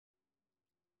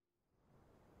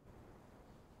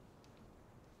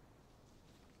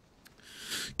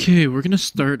Okay, we're gonna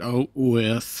start out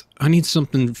with, I need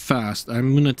something fast.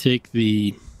 I'm gonna take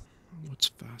the, what's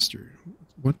faster?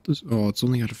 What does, oh, it's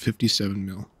only got a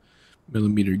 57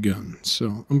 millimeter gun.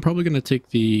 So I'm probably gonna take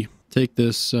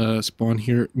this spawn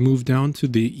here, move down to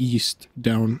the east,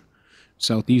 down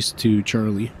southeast to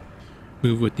Charlie.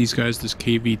 Move with these guys, this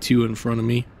KV2 in front of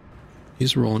me.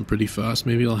 He's rolling pretty fast.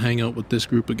 Maybe I'll hang out with this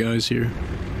group of guys here.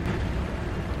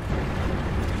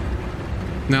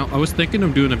 Now, I was thinking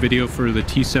of doing a video for the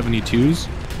T-72s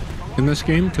in this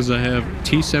game, because I have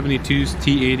T-72s,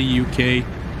 T-80 UK,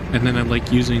 and then I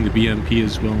like using the BMP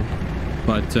as well.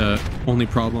 But only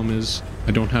problem is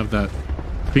I don't have that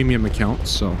premium account,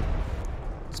 so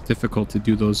it's difficult to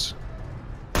do those.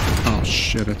 Oh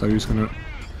shit, I thought he was gonna...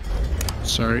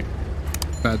 Sorry.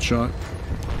 Bad shot.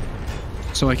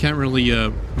 So I can't really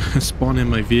spawn in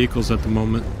my vehicles at the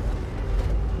moment.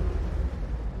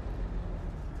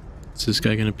 Is this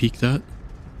guy gonna peek that?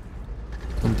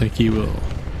 Don't think he will.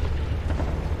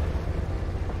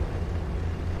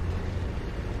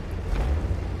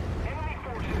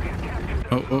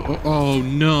 Oh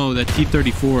no, that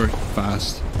T-34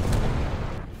 fast.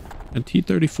 And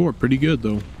T-34 pretty good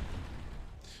though. I'm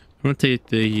gonna take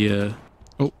the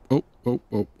oh,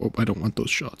 I don't want those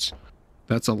shots.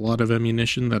 That's a lot of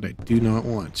ammunition that I do not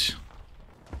want.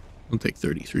 I'll take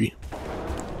 33.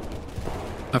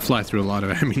 I fly through a lot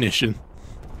of ammunition.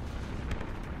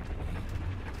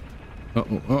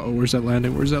 Uh-oh, where's that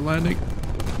landing? Where's that landing?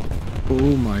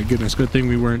 Oh my goodness, good thing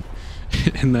we weren't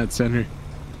in that center.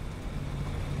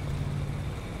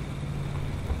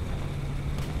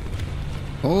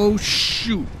 Oh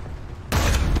shoot!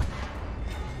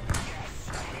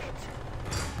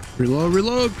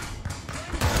 Reload!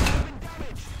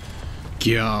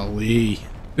 Golly.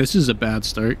 This is a bad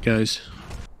start, guys.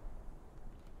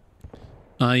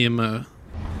 I'm a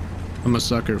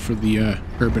sucker for the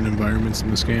urban environments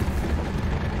in this game.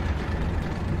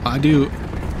 I do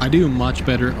much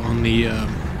better on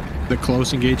the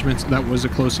close engagements. That was a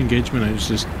close engagement. I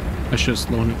should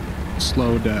have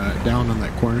slowed down on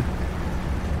that corner.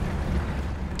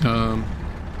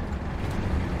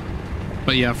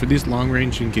 But yeah, for these long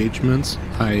range engagements,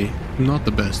 I'm not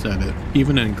the best at it.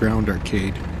 Even in ground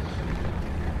arcade,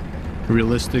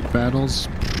 realistic battles.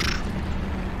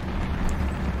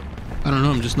 I don't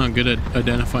know, I'm just not good at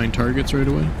identifying targets right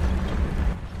away.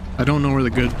 I don't know where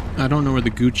the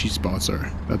Gucci spots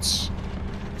are. That's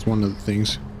one of the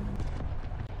things.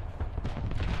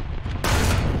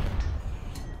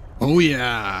 Oh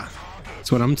yeah!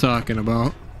 That's what I'm talking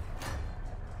about.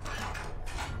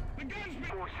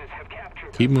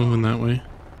 Keep moving that way.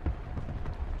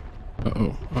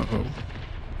 Uh-oh.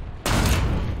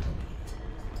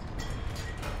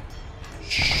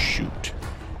 Shoot.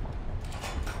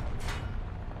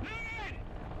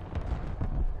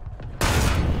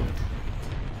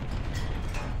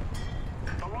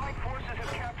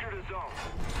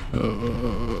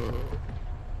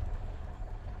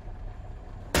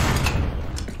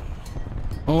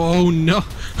 Oh no!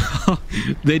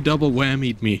 They double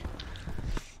whammied me.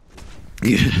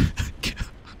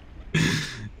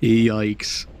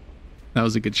 Yikes. That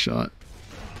was a good shot.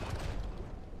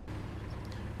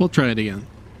 We'll try it again.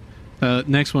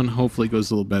 Next one hopefully goes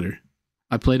a little better.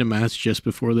 I played a match just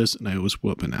before this and I was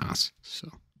whooping ass. So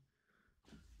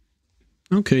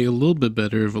okay, a little bit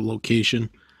better of a location.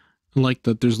 I like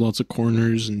that there's lots of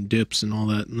corners and dips and all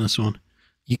that in this one.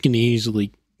 You can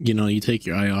easily, you know, you take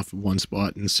your eye off of one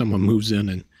spot and someone moves in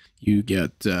and you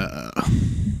get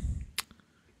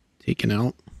taken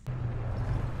out.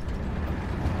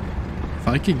 If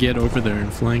I could get over there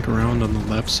and flank around on the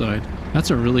left side.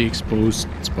 That's a really exposed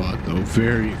spot though,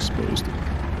 very exposed.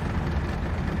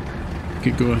 I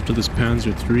could go after this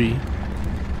Panzer III.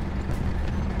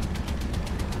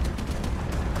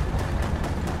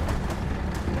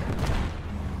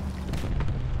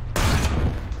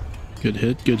 Good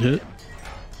hit.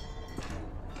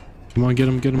 Come on, get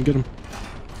him.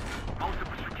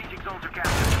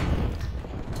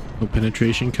 No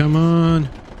penetration, come on.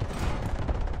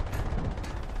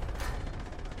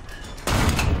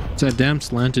 It's that damn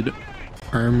slanted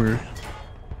armor.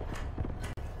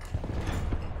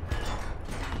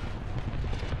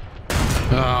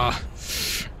 Ah,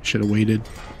 should have waited.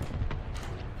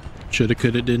 Shoulda,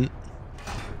 coulda, didn't.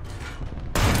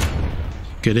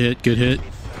 Good hit.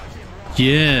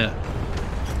 Yeah,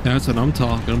 that's what I'm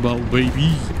talking about,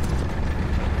 baby.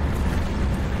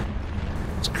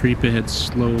 Let's creep ahead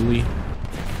slowly.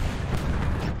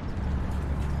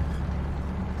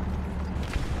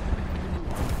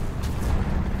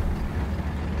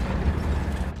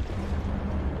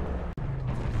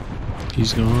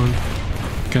 He's gone.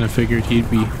 Kind of figured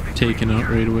he'd be taken out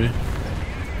right away.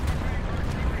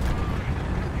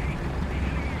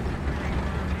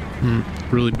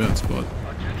 Really bad spot.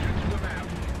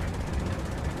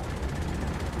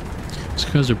 These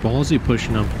guys are ballsy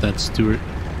pushing up that Stewart.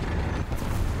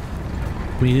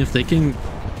 I mean, if they can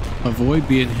avoid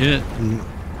being hit and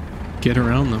get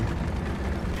around them.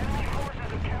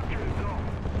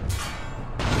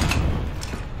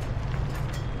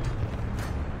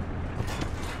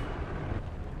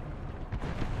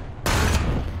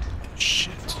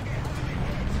 Shit.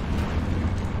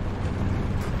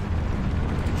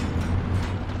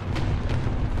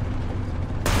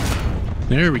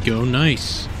 There we go,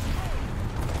 nice.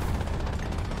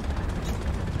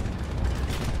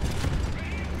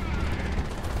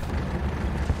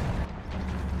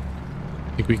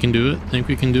 Think we can do it? Think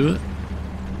we can do it?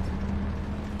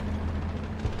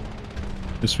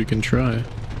 Guess we can try.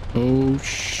 Oh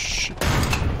shit.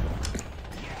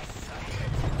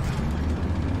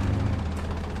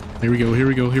 Here we go, here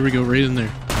we go, here we go, right in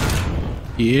there.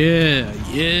 Yeah,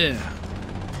 yeah.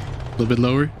 A little bit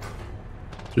lower.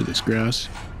 Through this grass.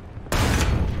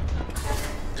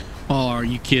 Oh, are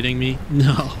you kidding me?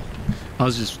 No. I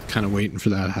was just kind of waiting for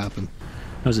that to happen.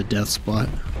 That was a death spot.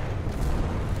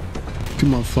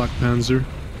 Come on, Flak Panzer.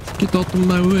 Get out of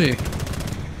my way.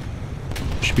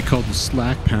 Should be called the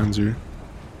Slack Panzer.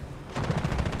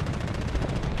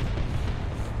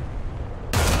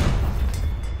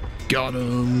 Got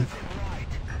him.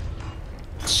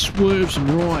 Swerves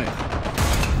right.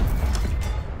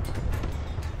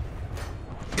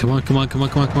 Come on, come on, come on,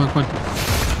 come on, come on, come on.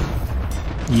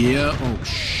 Yeah, oh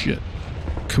shit.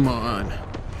 Come on.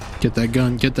 Get that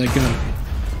gun, get that gun.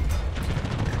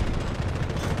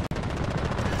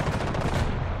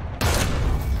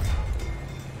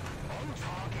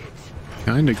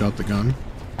 Kinda got the gun.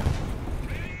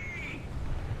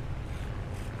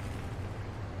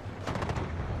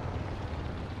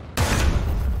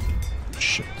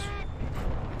 Shit.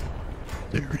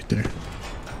 There, right there.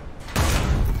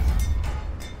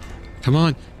 Come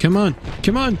on, come on,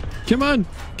 come on, come on,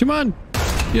 come on.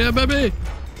 Yeah, baby.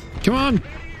 Come on.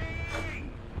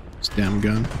 This damn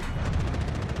gun.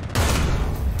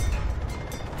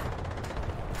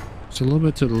 It's a little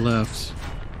bit to the left.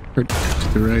 Or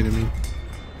to the right, I mean.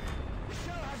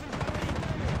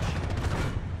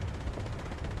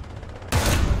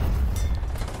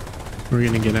 We're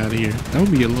gonna get out of here. That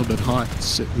would be a little bit hot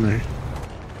sitting there.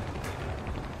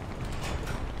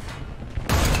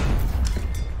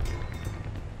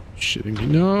 Shitting me.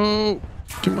 No!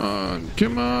 Come on!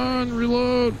 Come on!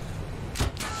 Reload!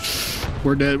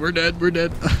 We're dead. We're dead. We're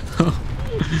dead.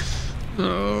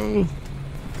 No.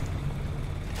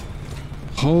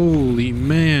 Holy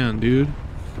man, dude.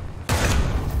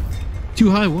 Too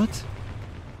high, what?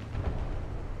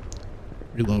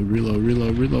 Reload, reload,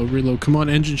 reload, reload, reload. Come on,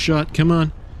 engine shot. Come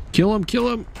on. Kill him, kill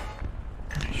him.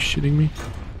 Are you shitting me?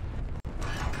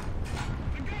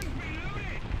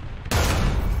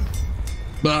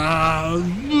 Ah,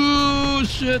 oh,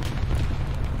 shit.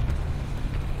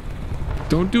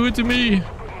 Don't do it to me.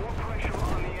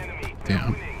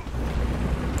 Damn.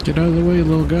 Get out of the way,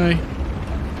 little guy.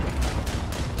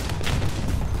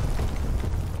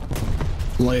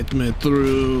 Let me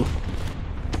through.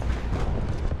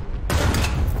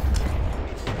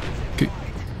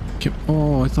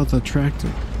 Oh, I thought that tracked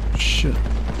him. Shit.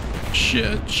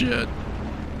 Shit, shit.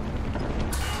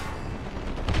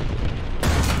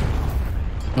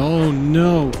 Oh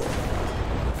no.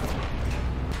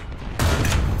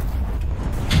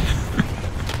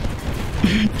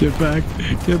 Get back.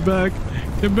 Get back.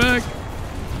 Get back.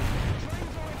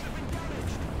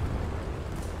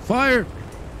 Fire.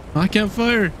 I can't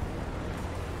fire.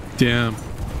 Damn.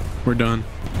 We're done.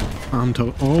 I'm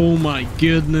oh my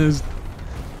goodness.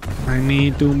 I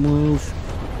need to move.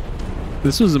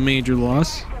 This was a major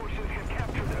loss.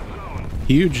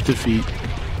 Huge defeat.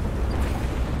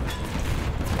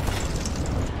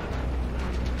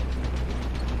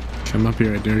 Come up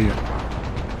here, I dare you.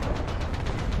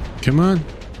 Come on.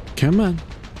 Come on.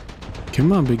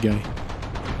 Come on, big guy.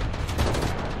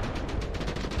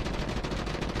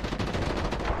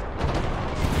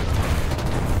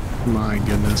 My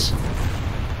goodness.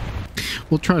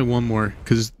 We'll try one more,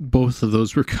 because both of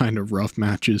those were kind of rough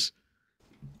matches.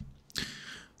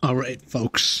 Alright,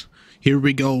 folks. Here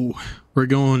we go. We're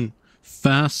going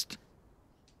fast.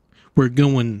 We're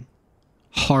going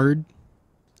hard.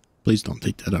 Please don't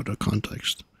take that out of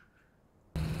context.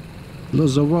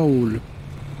 Let's roll.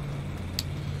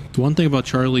 The one thing about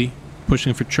Charlie,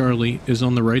 pushing for Charlie, is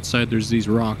on the right side there's these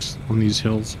rocks on these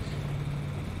hills.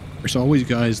 There's always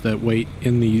guys that wait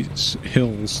in these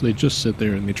hills. They just sit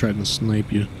there and they try to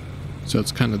snipe you. So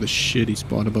it's kind of the shitty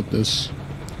spot about this.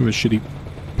 Or the shitty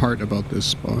part about this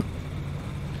spot.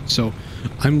 So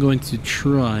I'm going to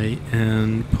try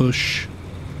and push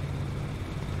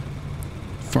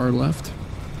far left.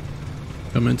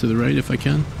 Come into the right if I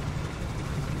can.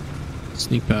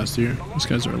 Sneak past here. These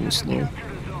guys are a little slow.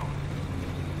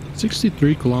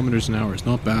 63 kilometers an hour is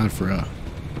not bad for a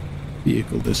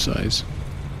vehicle this size.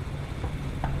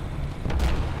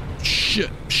 Shit.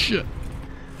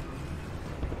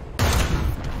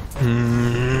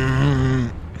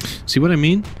 See what I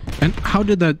mean? And how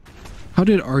did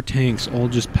our tanks all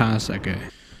just pass that guy?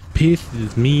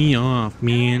 Pisses me off,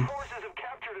 man.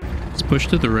 Let's push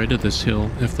to the right of this hill.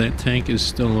 If that tank is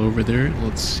still over there,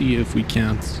 let's see if we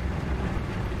can't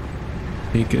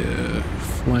make a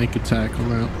flank attack on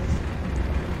that.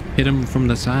 Hit him from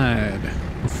the side,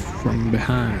 from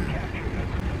behind.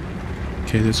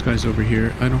 Okay, this guy's over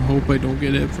here. I don't hope I don't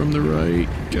get hit from the right.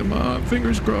 Come on,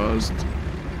 fingers crossed.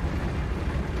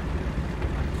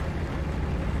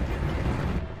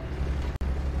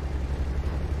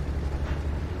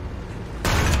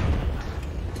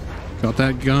 Got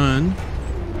that gun.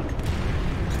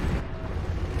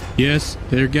 Yes,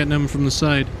 they're getting him from the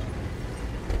side.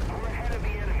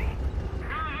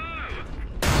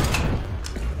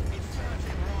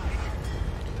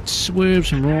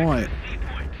 Swerves and right.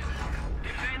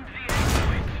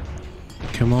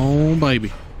 Come on,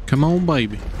 baby. Come on,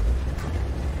 baby.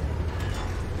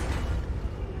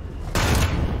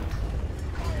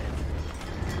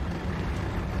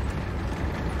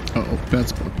 Uh-oh, bad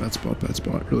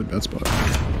spot, really bad spot.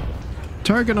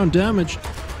 Target on damage.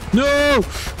 No!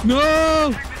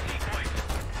 No!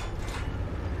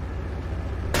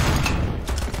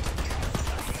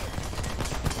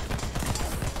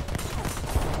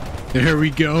 There we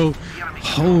go.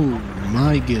 Oh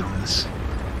my goodness.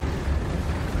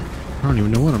 I don't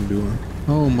even know what I'm doing.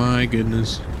 Oh my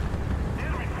goodness.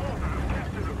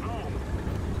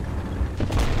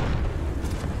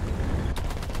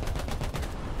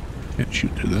 Can't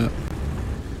shoot through that.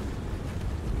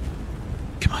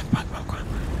 Come on.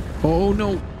 Oh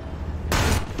no.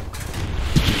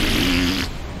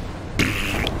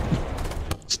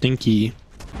 Stinky.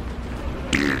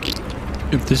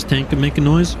 If this tank can make a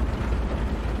noise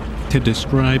to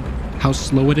describe how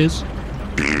slow it is,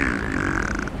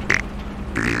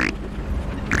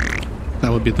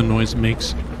 that would be the noise it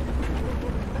makes.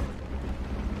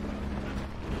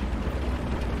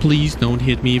 Please don't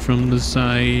hit me from the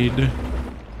side.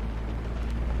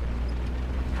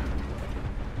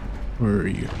 Where are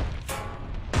you?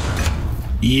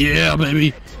 Yeah,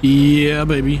 baby. Yeah,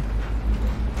 baby.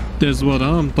 That's what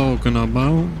I'm talking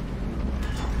about.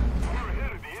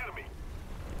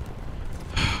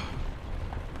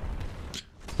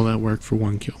 Well, that worked for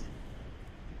one kill.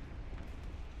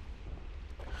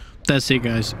 That's it,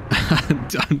 guys. I'm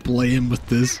done playing with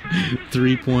this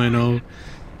 3.0.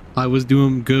 I was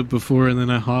doing good before, and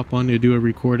then I hop on to do a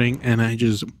recording, and I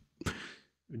just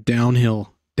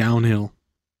downhill.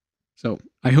 So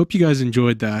I hope you guys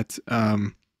enjoyed that.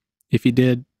 If you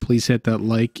did, please hit that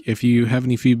like. If you have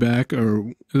any feedback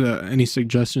or any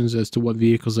suggestions as to what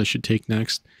vehicles I should take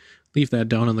next, leave that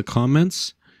down in the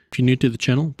comments. If you're new to the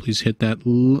channel, please hit that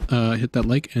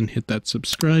like and hit that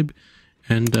subscribe.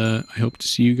 And I hope to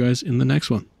see you guys in the next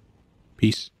one.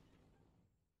 Peace.